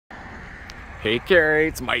Hey Carey,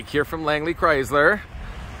 it's Mike here from Langley Chrysler.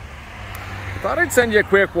 I thought I'd send you a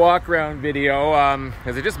quick walk around video.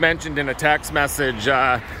 As I just mentioned in a text message,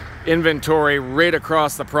 inventory right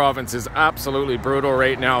across the province is absolutely brutal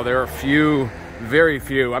right now. There are few, very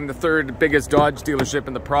few. I'm the third biggest Dodge dealership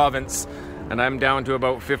in the province, and I'm down to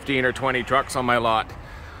about 15 or 20 trucks on my lot.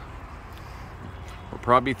 We're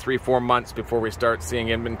probably 3-4 months before we start seeing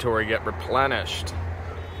inventory get replenished.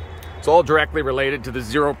 It's all directly related to the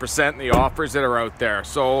 0% and the offers that are out there.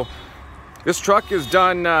 So this truck is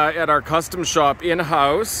done at our custom shop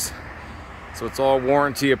in-house, so it's all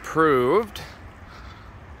warranty approved.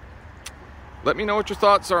 Let me know what your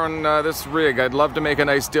thoughts are on this rig. I'd love to make a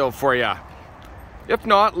nice deal for you. If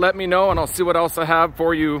not, let me know and I'll see what else I have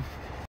for you